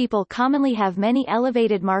 Obese people commonly have many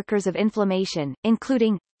elevated markers of inflammation,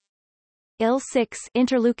 including IL-6,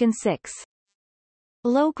 interleukin-6,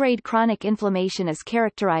 Low-grade chronic inflammation is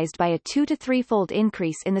characterized by a 2 to 3-fold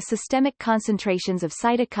increase in the systemic concentrations of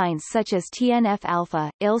cytokines such as TNF-alpha,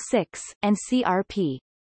 IL-6, and CRP.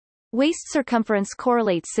 Waist circumference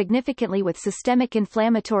correlates significantly with systemic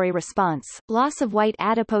inflammatory response. Loss of white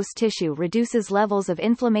adipose tissue reduces levels of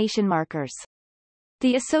inflammation markers.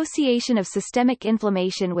 The association of systemic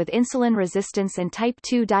inflammation with insulin resistance and type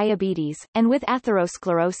 2 diabetes, and with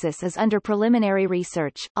atherosclerosis is under preliminary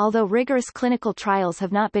research, although rigorous clinical trials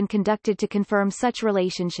have not been conducted to confirm such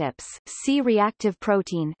relationships. C-reactive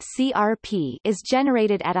protein (CRP) is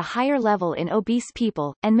generated at a higher level in obese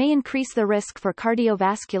people, and may increase the risk for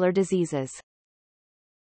cardiovascular diseases.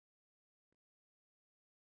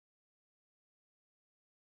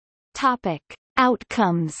 Topic: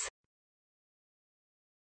 Outcomes.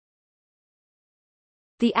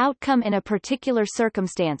 The outcome in a particular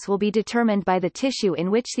circumstance will be determined by the tissue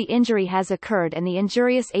in which the injury has occurred and the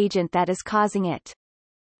injurious agent that is causing it.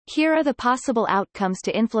 Here are the possible outcomes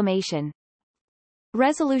to inflammation.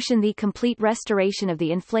 Resolution: the complete restoration of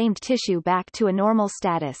the inflamed tissue back to a normal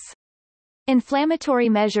status. Inflammatory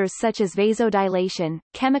measures such as vasodilation,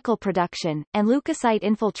 chemical production, and leukocyte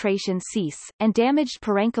infiltration cease, and damaged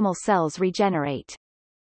parenchymal cells regenerate.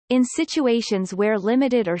 In situations where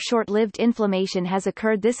limited or short-lived inflammation has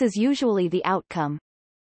occurred, this is usually the outcome.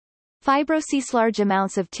 Fibrosis: large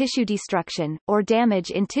amounts of tissue destruction, or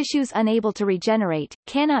damage in tissues unable to regenerate,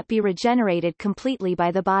 cannot be regenerated completely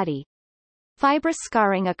by the body. Fibrous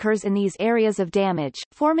scarring occurs in these areas of damage,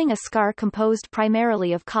 forming a scar composed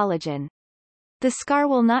primarily of collagen. The scar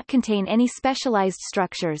will not contain any specialized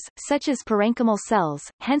structures, such as parenchymal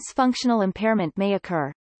cells, hence functional impairment may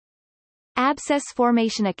occur. Abscess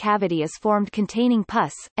formation: a cavity is formed containing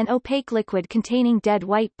pus, an opaque liquid containing dead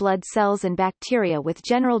white blood cells and bacteria with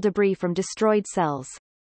general debris from destroyed cells.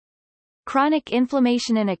 Chronic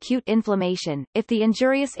inflammation and acute inflammation: if the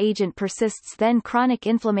injurious agent persists, then chronic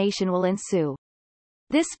inflammation will ensue.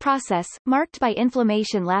 This process, marked by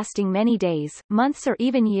inflammation lasting many days, months or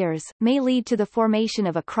even years, may lead to the formation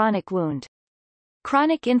of a chronic wound.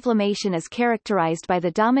 Chronic inflammation is characterized by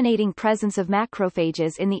the dominating presence of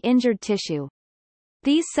macrophages in the injured tissue.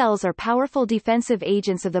 These cells are powerful defensive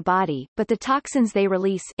agents of the body, but the toxins they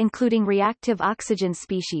release, including reactive oxygen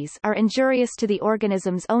species, are injurious to the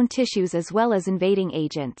organism's own tissues as well as invading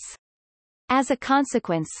agents. As a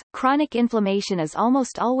consequence, chronic inflammation is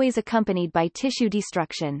almost always accompanied by tissue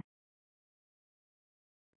destruction.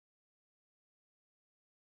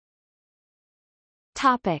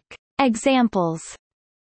 Topic: Examples.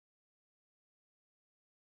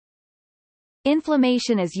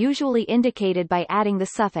 Inflammation is usually indicated by adding the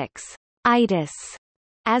suffix itis,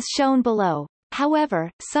 as shown below. However,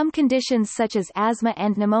 some conditions such as asthma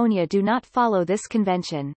and pneumonia do not follow this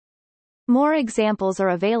convention. More examples are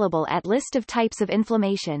available at list of types of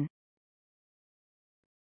inflammation.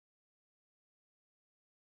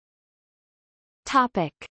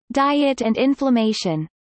 Topic: Diet and inflammation.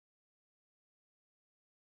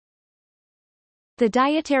 The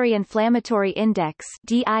Dietary Inflammatory Index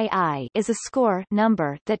 (DII) is a score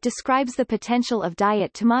number that describes the potential of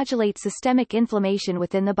diet to modulate systemic inflammation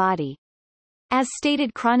within the body. As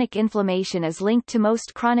stated, chronic inflammation is linked to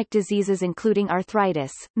most chronic diseases including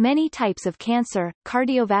arthritis, many types of cancer,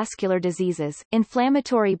 cardiovascular diseases,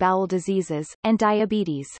 inflammatory bowel diseases, and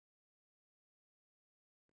diabetes.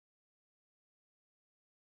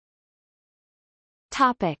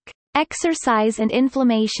 Topic: Exercise and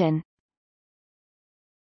inflammation.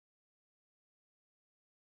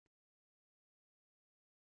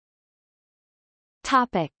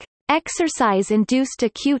 Topic: Exercise-induced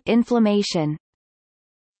acute inflammation.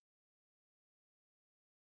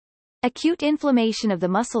 Acute inflammation of the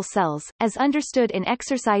muscle cells, as understood in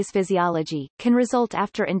exercise physiology, can result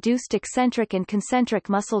after induced eccentric and concentric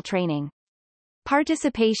muscle training.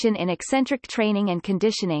 Participation in eccentric training and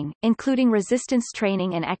conditioning, including resistance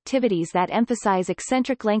training and activities that emphasize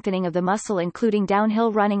eccentric lengthening of the muscle including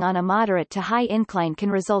downhill running on a moderate to high incline, can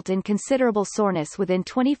result in considerable soreness within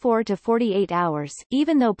 24 to 48 hours,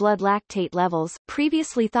 even though blood lactate levels,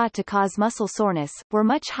 previously thought to cause muscle soreness, were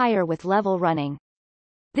much higher with level running.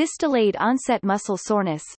 This delayed onset muscle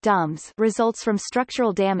soreness (DOMS) results from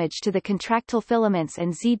structural damage to the contractile filaments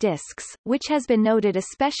and Z discs, which has been noted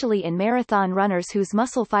especially in marathon runners whose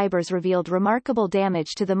muscle fibers revealed remarkable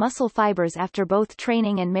damage to the muscle fibers after both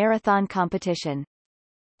training and marathon competition.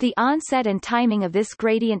 The onset and timing of this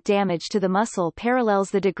gradient damage to the muscle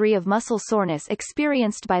parallels the degree of muscle soreness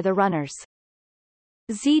experienced by the runners.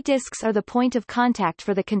 Z discs are the point of contact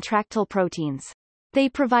for the contractile proteins. They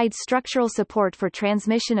provide structural support for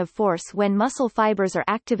transmission of force when muscle fibers are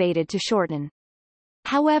activated to shorten.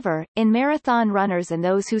 However, in marathon runners and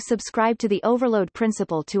those who subscribe to the overload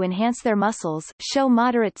principle to enhance their muscles, show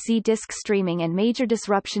moderate Z-disc streaming and major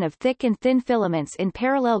disruption of thick and thin filaments in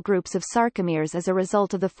parallel groups of sarcomeres as a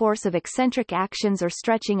result of the force of eccentric actions or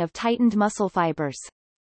stretching of tightened muscle fibers.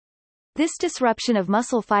 This disruption of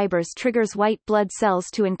muscle fibers triggers white blood cells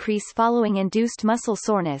to increase following induced muscle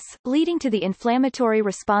soreness, leading to the inflammatory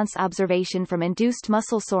response observation from induced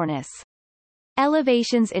muscle soreness.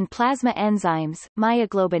 Elevations in plasma enzymes,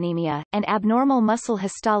 myoglobinemia, and abnormal muscle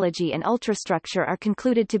histology and ultrastructure are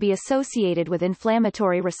concluded to be associated with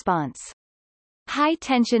inflammatory response. High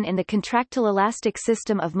tension in the contractile elastic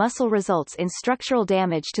system of muscle results in structural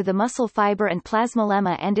damage to the muscle fiber and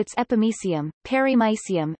plasmalemma and its epimysium,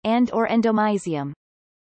 perimysium, and/or endomysium.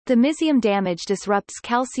 The mysium damage disrupts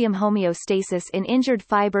calcium homeostasis in injured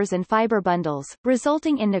fibers and fiber bundles,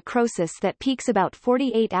 resulting in necrosis that peaks about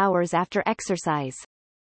 48 hours after exercise.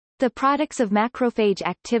 The products of macrophage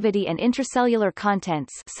activity and intracellular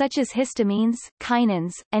contents such as histamines,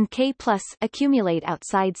 kinins, and K+ accumulate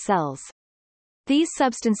outside cells. These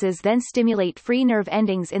substances then stimulate free nerve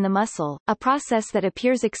endings in the muscle, a process that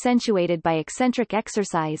appears accentuated by eccentric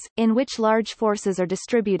exercise, in which large forces are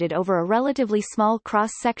distributed over a relatively small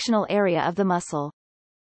cross-sectional area of the muscle.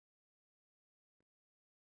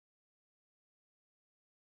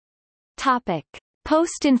 Topic: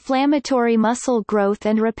 Post-inflammatory muscle growth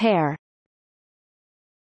and repair.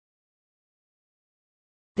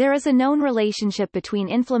 There is a known relationship between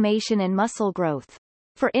inflammation and muscle growth.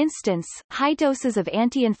 For instance, high doses of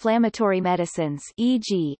anti-inflammatory medicines,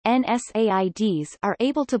 e.g., NSAIDs, are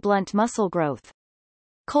able to blunt muscle growth.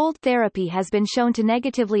 Cold therapy has been shown to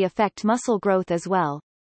negatively affect muscle growth as well.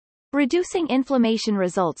 Reducing inflammation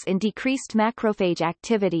results in decreased macrophage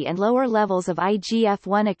activity and lower levels of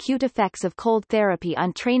IGF-1. Acute effects of cold therapy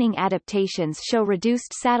on training adaptations show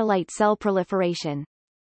reduced satellite cell proliferation.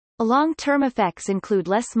 Long-term effects include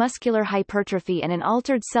less muscular hypertrophy and an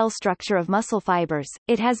altered cell structure of muscle fibers.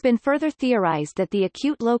 It has been further theorized that the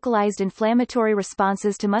acute localized inflammatory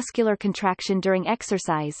responses to muscular contraction during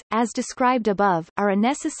exercise, as described above, are a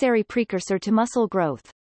necessary precursor to muscle growth.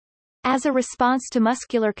 As a response to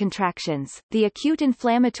muscular contractions, the acute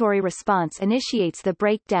inflammatory response initiates the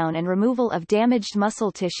breakdown and removal of damaged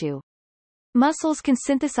muscle tissue. Muscles can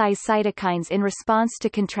synthesize cytokines in response to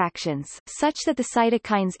contractions, such that the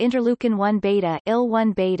cytokines interleukin-1 beta,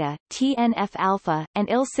 IL-1 beta, TNF-alpha, and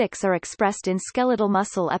IL-6 are expressed in skeletal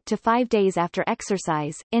muscle up to 5 days after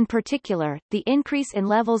exercise. In particular, the increase in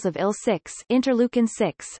levels of IL-6,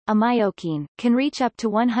 interleukin-6, a myokine, can reach up to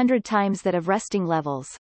 100 times that of resting levels.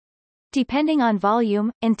 Depending on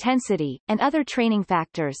volume, intensity, and other training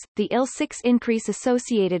factors, the IL-6 increase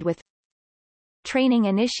associated with training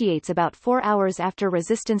initiates about 4 hours after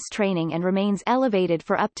resistance training and remains elevated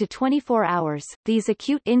for up to 24 hours. These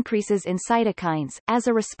acute increases in cytokines, as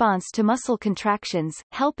a response to muscle contractions,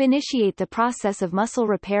 help initiate the process of muscle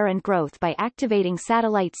repair and growth by activating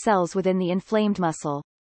satellite cells within the inflamed muscle.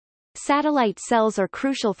 Satellite cells are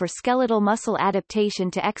crucial for skeletal muscle adaptation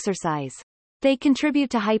to exercise. They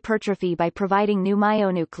contribute to hypertrophy by providing new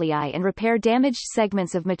myonuclei and repair damaged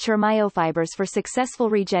segments of mature myofibers for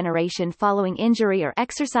successful regeneration following injury or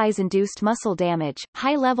exercise-induced muscle damage.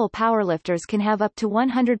 High-level powerlifters can have up to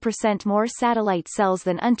 100% more satellite cells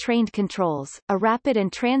than untrained controls. A rapid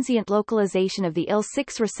and transient localization of the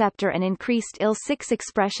IL-6 receptor and increased IL-6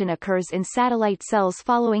 expression occurs in satellite cells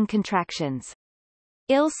following contractions.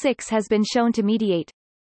 IL-6 has been shown to mediate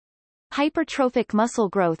hypertrophic muscle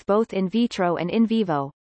growth both in vitro and in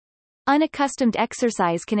vivo. Unaccustomed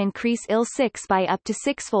exercise can increase IL-6 by up to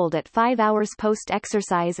 6-fold at 5 hours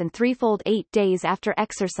post-exercise and 3-fold 8 days after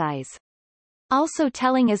exercise. Also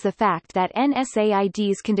telling is the fact that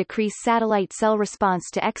NSAIDs can decrease satellite cell response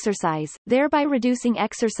to exercise, thereby reducing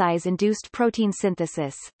exercise-induced protein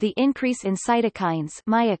synthesis. The increase in cytokines,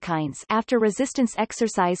 myokines, after resistance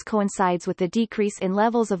exercise coincides with the decrease in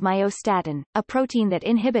levels of myostatin, a protein that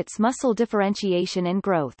inhibits muscle differentiation and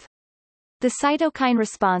growth. The cytokine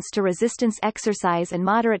response to resistance exercise and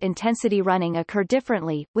moderate intensity running occur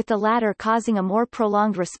differently, with the latter causing a more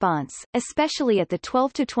prolonged response, especially at the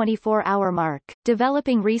 12 to 24-hour mark.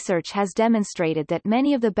 Developing research has demonstrated that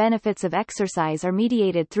many of the benefits of exercise are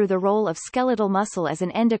mediated through the role of skeletal muscle as an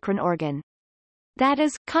endocrine organ. That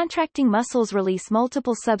is, contracting muscles release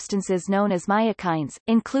multiple substances known as myokines,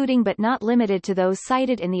 including but not limited to those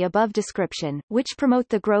cited in the above description, which promote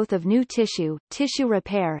the growth of new tissue, tissue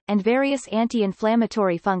repair, and various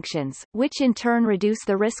anti-inflammatory functions, which in turn reduce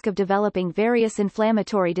the risk of developing various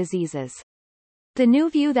inflammatory diseases. The new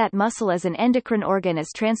view that muscle as an endocrine organ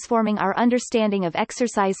is transforming our understanding of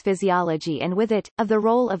exercise physiology and with it, of the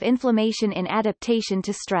role of inflammation in adaptation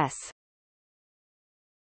to stress.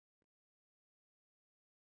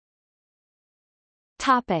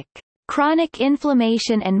 Topic: Chronic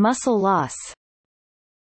inflammation and muscle loss.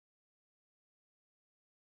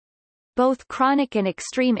 Both chronic and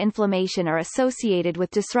extreme inflammation are associated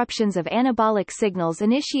with disruptions of anabolic signals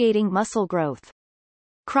initiating muscle growth.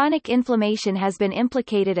 Chronic inflammation has been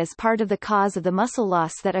implicated as part of the cause of the muscle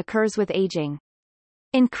loss that occurs with aging.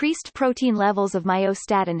 Increased protein levels of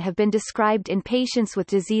myostatin have been described in patients with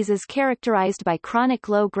diseases characterized by chronic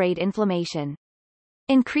low-grade inflammation.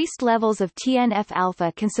 Increased levels of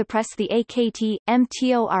TNF-alpha can suppress the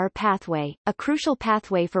AKT-mTOR pathway, a crucial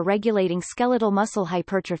pathway for regulating skeletal muscle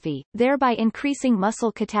hypertrophy, thereby increasing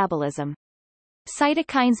muscle catabolism.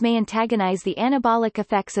 Cytokines may antagonize the anabolic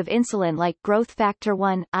effects of insulin like growth factor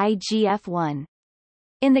 1, IGF-1.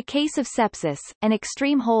 In the case of sepsis, an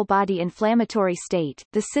extreme whole-body inflammatory state,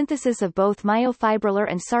 the synthesis of both myofibrillar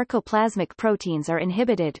and sarcoplasmic proteins are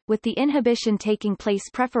inhibited, with the inhibition taking place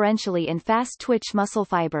preferentially in fast-twitch muscle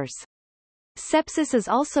fibers. Sepsis is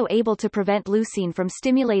also able to prevent leucine from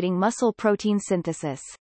stimulating muscle protein synthesis.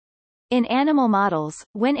 In animal models,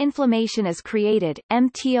 when inflammation is created,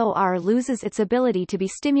 mTOR loses its ability to be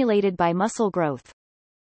stimulated by muscle growth.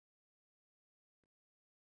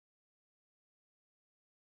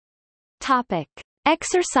 Topic: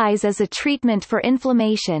 Exercise as a treatment for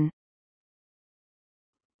inflammation.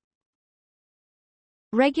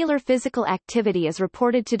 Regular physical activity is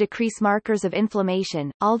reported to decrease markers of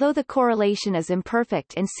inflammation, although the correlation is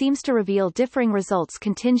imperfect and seems to reveal differing results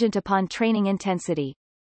contingent upon training intensity.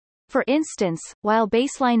 For instance, while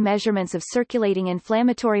baseline measurements of circulating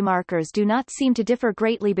inflammatory markers do not seem to differ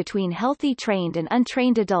greatly between healthy trained and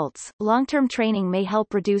untrained adults, long-term training may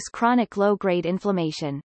help reduce chronic low-grade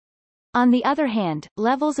inflammation. On the other hand,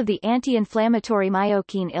 levels of the anti-inflammatory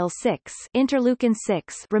myokine IL-6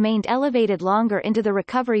 interleukin-6 remained elevated longer into the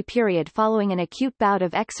recovery period following an acute bout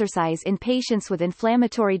of exercise in patients with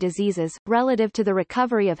inflammatory diseases, relative to the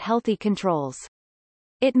recovery of healthy controls.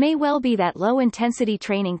 It may well be that low-intensity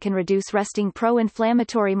training can reduce resting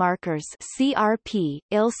pro-inflammatory markers CRP,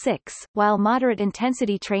 IL-6, while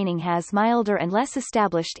moderate-intensity training has milder and less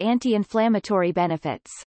established anti-inflammatory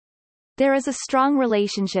benefits. There is a strong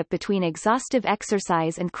relationship between exhaustive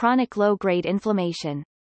exercise and chronic low-grade inflammation.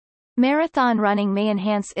 Marathon running may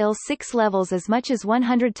enhance IL-6 levels as much as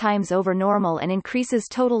 100 times over normal and increases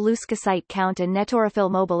total leukocyte count and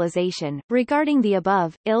neutrophil mobilization. Regarding the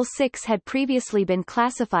above, IL-6 had previously been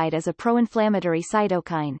classified as a pro-inflammatory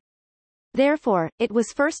cytokine. Therefore, it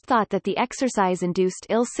was first thought that the exercise-induced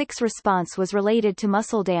IL-6 response was related to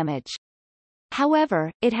muscle damage.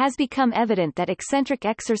 However, it has become evident that eccentric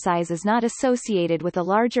exercise is not associated with a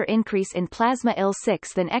larger increase in plasma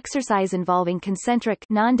IL-6 than exercise involving concentric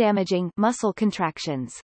non-damaging muscle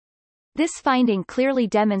contractions. This finding clearly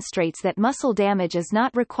demonstrates that muscle damage is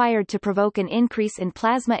not required to provoke an increase in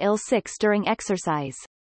plasma IL-6 during exercise.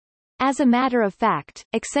 As a matter of fact,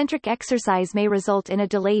 eccentric exercise may result in a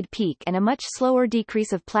delayed peak and a much slower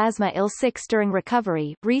decrease of plasma IL-6 during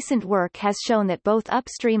recovery. Recent work has shown that both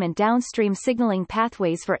upstream and downstream signaling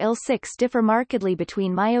pathways for IL-6 differ markedly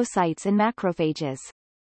between myocytes and macrophages.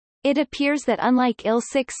 It appears that unlike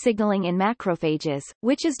IL-6 signaling in macrophages,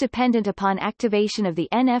 which is dependent upon activation of the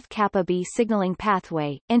NF-kappa B signaling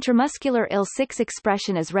pathway, intramuscular IL-6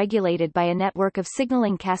 expression is regulated by a network of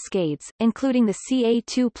signaling cascades, including the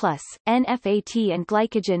CA2+, NFAT and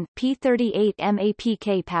glycogen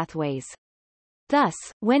P38-MAPK pathways. Thus,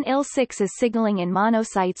 when IL-6 is signaling in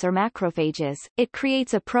monocytes or macrophages, it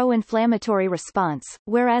creates a pro-inflammatory response,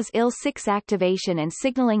 whereas IL-6 activation and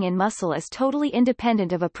signaling in muscle is totally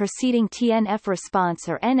independent of a preceding TNF response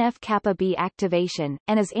or NF-kappa B activation,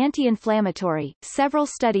 and is anti-inflammatory. Several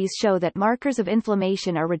studies show that markers of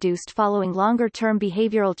inflammation are reduced following longer-term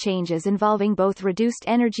behavioral changes involving both reduced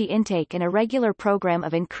energy intake and a regular program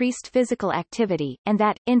of increased physical activity, and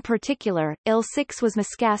that, in particular, IL-6 was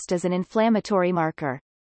miscast as an inflammatory marker.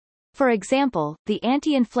 For example, the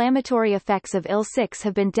anti-inflammatory effects of IL-6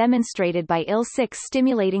 have been demonstrated by IL-6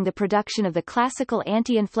 stimulating the production of the classical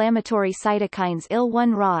anti-inflammatory cytokines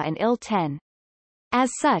IL-1Ra and IL-10. As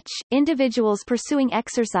such, individuals pursuing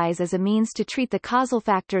exercise as a means to treat the causal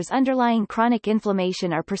factors underlying chronic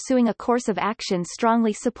inflammation are pursuing a course of action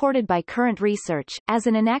strongly supported by current research, as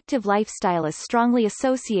an inactive lifestyle is strongly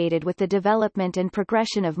associated with the development and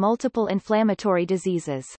progression of multiple inflammatory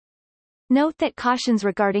diseases. Note that cautions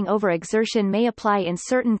regarding overexertion may apply in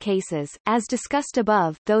certain cases, as discussed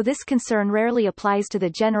above, though this concern rarely applies to the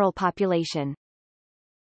general population.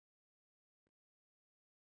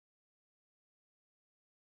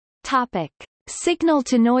 Topic: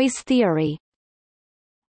 Signal-to-noise theory.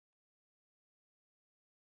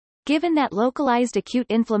 Given that localized acute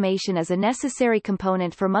inflammation is a necessary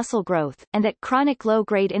component for muscle growth, and that chronic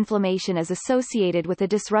low-grade inflammation is associated with a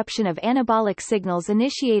disruption of anabolic signals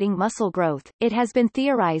initiating muscle growth, it has been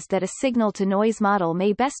theorized that a signal-to-noise model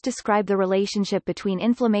may best describe the relationship between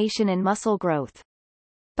inflammation and muscle growth.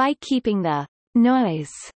 By keeping the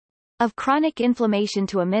noise of chronic inflammation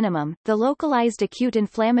to a minimum, the localized acute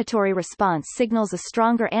inflammatory response signals a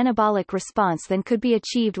stronger anabolic response than could be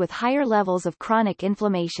achieved with higher levels of chronic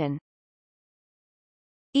inflammation.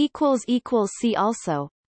 See also